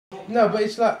No, but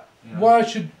it's like, You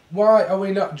know? why are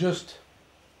we not just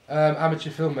amateur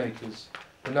filmmakers?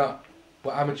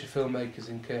 We're amateur filmmakers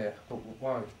in care. But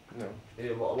why? You know.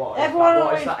 Yeah, Everyone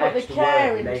always put the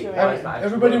care into it.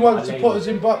 Everybody wants to put us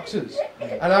in boxes,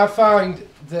 and I find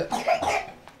that.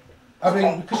 I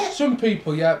mean, because some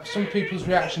people's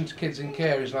reaction to kids in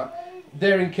care is like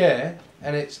they're in care,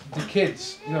 and it's the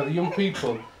kids, the young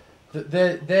people, that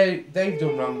they've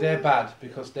done wrong, they're bad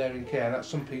because they're in care. That's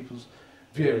some people's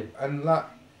view, and like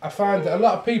I find that a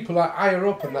lot of people like higher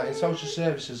up and that in social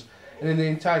services and in the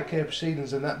entire care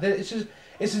proceedings and that it's as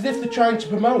if they're trying to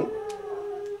promote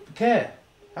care.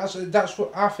 That's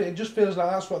what I feel. It just feels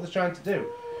like that's what they're trying to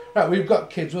do. Right, we've got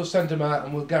kids. We'll send them out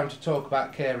and we'll get them to talk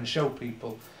about care and show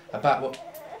people about what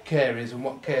care is and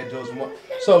what care does and what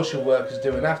social workers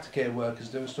do and aftercare workers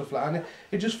do and stuff like that. And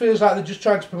it just feels like they're just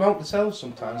trying to promote themselves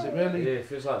sometimes. It really, it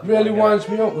feels like really winds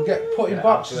me up. We get put in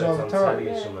boxes all the time.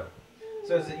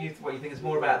 So is it what you think is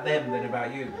more about them than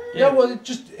about you? Yeah, well, it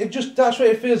just that's what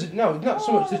it feels. No, it's not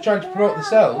so much they're trying to promote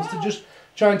themselves. They're just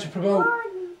trying to promote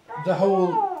the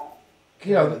whole.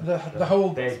 The whole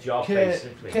their job, care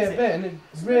bit, and it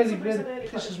really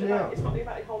pisses me off. It's not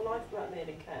about your whole life about being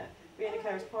in care. Being in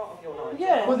care is part of your life.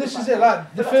 Yeah. Well, this is it.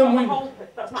 Like the film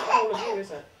that's not the whole of you,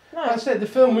 is it? No. That's it. The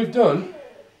film we've done.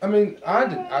 I mean, I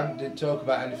didn't talk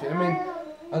about anything. I mean,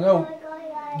 I know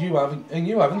you haven't and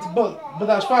you haven't, but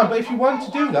that's fine. But if you want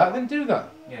to do that, then do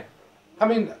that. Yeah. I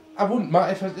mean, I wouldn't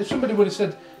mind if somebody would have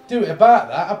said do it about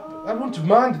that. I wouldn't have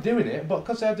minded doing it, but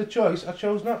because I had the choice, I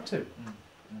chose not to.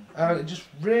 And it just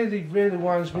really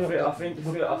winds me up. I think the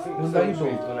films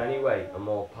we've done anyway are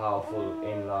more powerful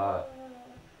in like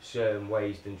certain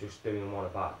ways than just doing one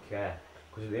about care.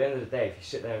 Because at the end of the day, if you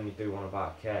sit there and you do one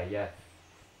about care, yeah,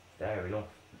 fair enough.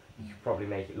 You could probably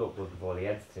make it look good with all the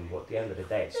editing, but at the end of the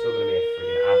day, it's still going to be a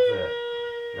friggin' advert.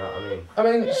 You know what I mean?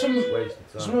 I mean,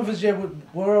 some of us,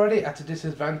 we're already at a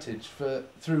disadvantage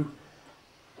through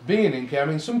being in care. I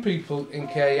mean, some people in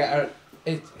care,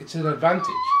 it's an advantage.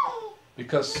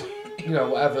 Because,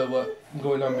 whatever was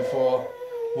going on before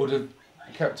would have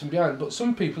kept them behind. But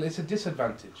some people, it's a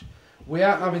disadvantage. We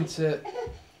are having to,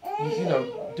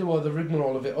 do all the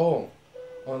rigmarole of it all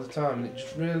the time. And it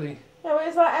just really... Yeah, well,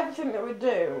 it's like everything that we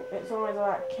do, it's always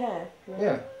about care.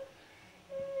 Yeah.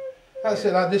 That's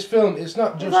it, like this film, it's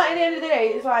not just... It's like at the end of the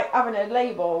day, it's like having a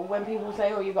label when people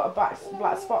say, oh, you've got a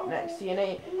black spot next to your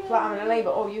name. It's like having a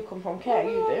label, oh, you come from care,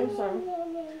 you do, so...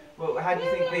 Well, how do you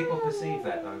think people perceive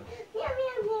that, though?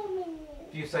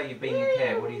 If you say you've been in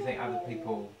care, what do you think other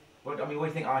people... what do you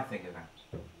think I think of that?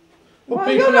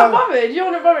 Well, you're not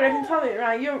bothered, I can tell you,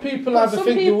 right? People either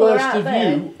think the worst of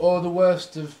you or the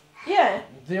worst of... Yeah.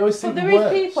 They always think but the there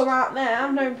worst. is people out there,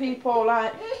 I've known people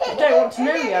that don't want to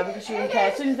know you because you're in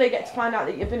care. As soon as they get to find out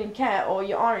that you've been in care or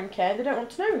you are in care, they don't want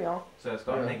to know you. So it's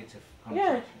got a negative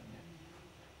connotation. Yeah.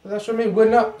 But that's what I mean, we're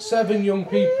not 7 young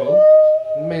people.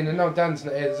 I mean, I know Dan's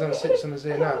not here, there's only 6 on us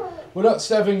here now. We're not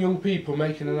 7 young people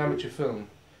making an amateur film.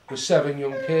 We're 7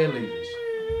 young care leaders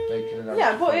making an amateur film.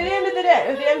 Yeah, but at the end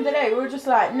of the day, we're just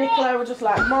like Nicola, we're just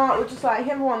like Mark, we're just like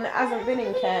everyone that hasn't been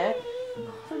in care.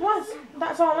 So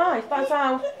that's our life. That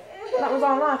was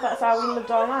our life. That's how we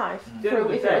lived our life.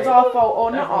 Through if it was our fault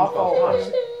or not our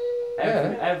fault.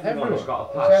 Everyone's got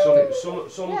a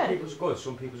past. Some people's good,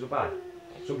 some people's are bad.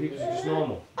 Some people's are just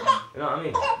normal. You know what I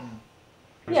mean?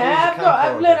 Yeah,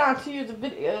 I've learned how to use a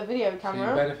video camera.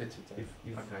 So you benefited.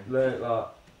 You've learnt like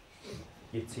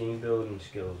your team building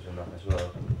skills and that as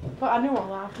well. But I knew all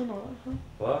that, didn't I?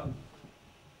 What?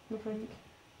 Nothing.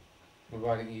 Well,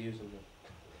 why didn't you use them then?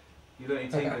 You learn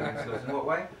your team building skills. In what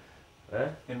way?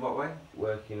 In what way?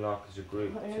 Working like as a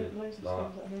group Loads of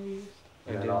skills that I never used.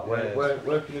 And then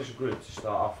working as a group to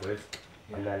start off with,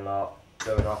 and then like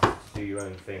going off to do your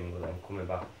own thing, but then coming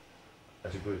back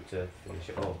as a group to finish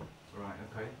it all. Right.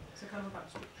 Okay. So kind of about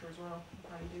structure as well,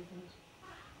 how you do things.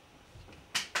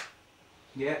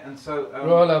 Yeah, and so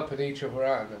we're all helping each other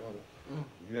out.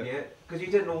 Yeah, because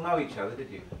you didn't all know each other, did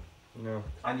you? No.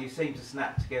 And you seemed to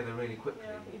snap together really quickly.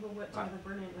 Yeah, but you've all worked together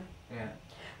brilliantly. Yeah.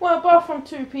 Well, apart from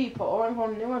 2 people,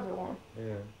 everyone knew everyone.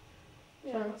 Yeah.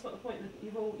 Yeah, that's not the point. That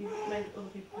you've made other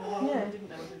people know Yeah. who didn't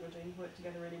know everybody. You've worked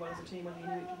together really well as a team, whether you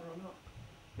knew each other or not.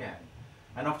 Yeah.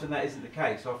 And often that isn't the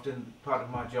case. Often part of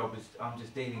my job is I'm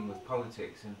just dealing with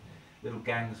politics and little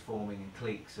gangs forming and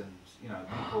cliques and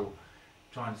people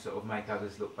trying to sort of make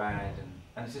others look bad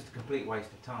and it's just a complete waste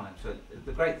of time. So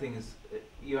the great thing is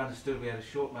you understood we had a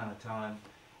short amount of time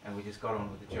and we just got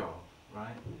on with the job,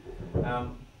 right?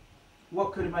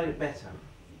 What could have made it better?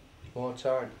 More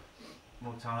time.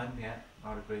 More time, yeah,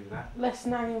 I'd agree with that. Less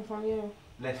nagging from you.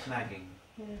 Less nagging.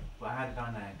 Yeah. Well, how did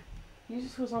I nag? You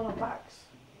just was on our backs.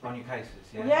 On your cases,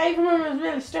 yeah. Yeah, even when it was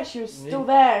really stressed, she was still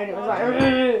there, and it was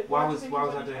like. Why was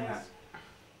I doing that?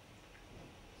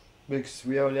 Because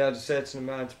we only had a certain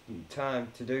amount of time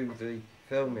to do the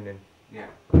filming in. Yeah.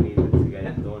 We needed to get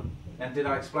it done. And did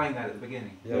I explain that at the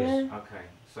beginning? Yes. Yeah. Okay,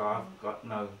 so I've got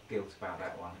no guilt about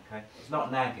that one. Okay, it's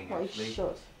not nagging Well, you actually.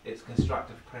 should. It's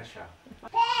constructive pressure.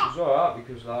 It was alright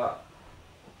because like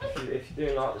if you're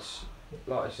doing like this,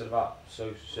 like I said about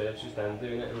social services, then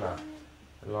doing it and that,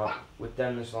 and like with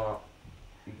them there's like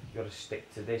you got to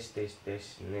stick to this,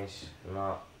 and this, and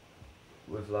like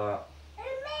with like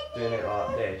doing it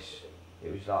like this,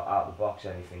 it was like out of the box,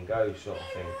 anything goes sort of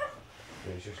thing.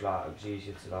 It was just like it was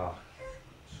easier to like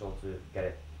sort of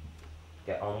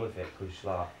get on with it because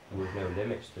like there was no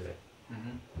limits to it.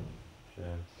 Mhm. So.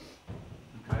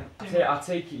 Okay. I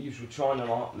take it you were trying to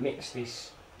like mix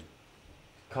this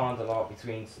kind of like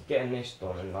between getting this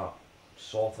done and like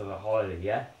sort of a holiday,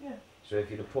 yeah? Yeah. So if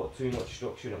you'd have put too much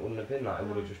structure in it wouldn't have been that, it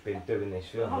would have just been doing this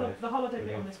film. The holiday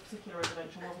bit on this particular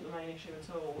intervention wasn't the main issue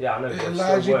at all. Yeah, I know, It but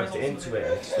allows it still you- worked into it.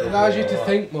 It's It still allows you really to alright.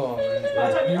 think more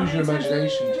and use your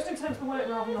imagination. Just in terms of the work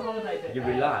rather than the holiday bit. You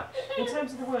relax. In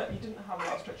terms of the work, you didn't have a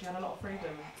lot of structure, you had a lot of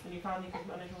freedom, and you found you could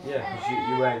manage your Yeah, work. because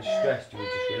you weren't stressed, you were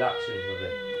just relaxing with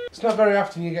it. It's not very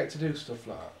often you get to do stuff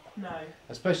like that. No.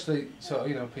 Especially sort of,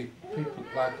 you know, people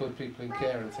like other people in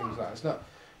care and things like that. It's not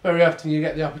very often you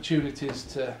get the opportunities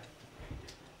to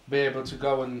be able to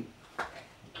go and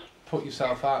put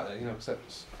yourself out there, you know,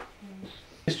 'cause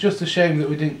it's just a shame that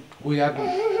we hadn't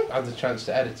had the chance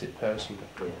to edit it personally.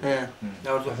 Yeah,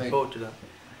 I was I looking think- forward to that.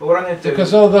 But what I'm going to do.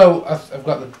 Because although I've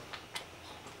got the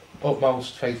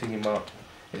utmost faith in you, Mark,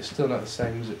 it's still not the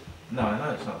same, is it? No, I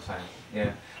know it's not the same.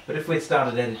 Yeah. But if we'd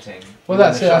started editing. Well, we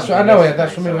that's it. wouldn't have That's shot what I know. yesterday,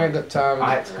 That's for me. so We ain't got time. I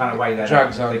had to kind of weigh that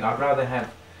Drags out. on.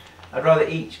 I'd rather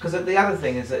each, because the other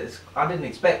thing is that I didn't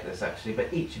expect this actually, but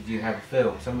each of you have a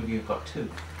film. Some of you have got 2,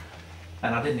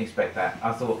 and I didn't expect that.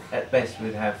 I thought at best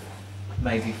we'd have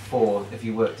maybe 4 if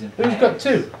you worked in. Who's got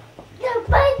 2?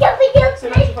 So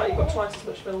in actual fact, you've got twice as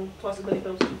much film, twice as many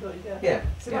films as you thought you'd get. Yeah.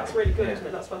 So yeah, that's really good, yeah. isn't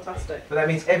it? That's fantastic. But that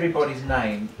means everybody's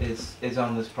name is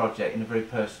on this project in a very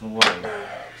personal way.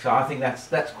 So I think that's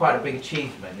quite a big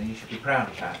achievement, and you should be proud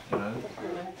of that. You know.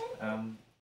 Definitely.